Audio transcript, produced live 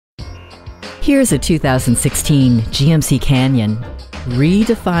Here's a 2016 GMC Canyon.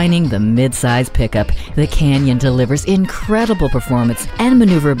 Redefining the midsize pickup, the Canyon delivers incredible performance and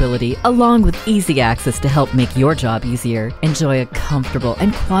maneuverability along with easy access to help make your job easier. Enjoy a comfortable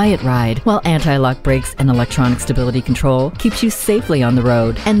and quiet ride while anti-lock brakes and electronic stability control keeps you safely on the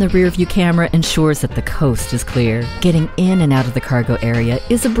road, and the rear view camera ensures that the coast is clear. Getting in and out of the cargo area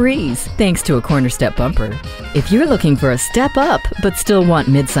is a breeze thanks to a corner step bumper. If you're looking for a step up but still want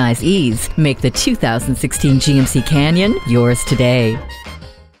midsize ease, make the 2016 GMC Canyon yours today.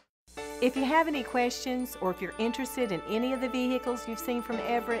 If you have any questions or if you're interested in any of the vehicles you've seen from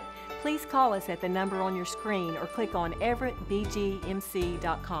Everett, please call us at the number on your screen or click on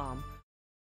everettbgmc.com.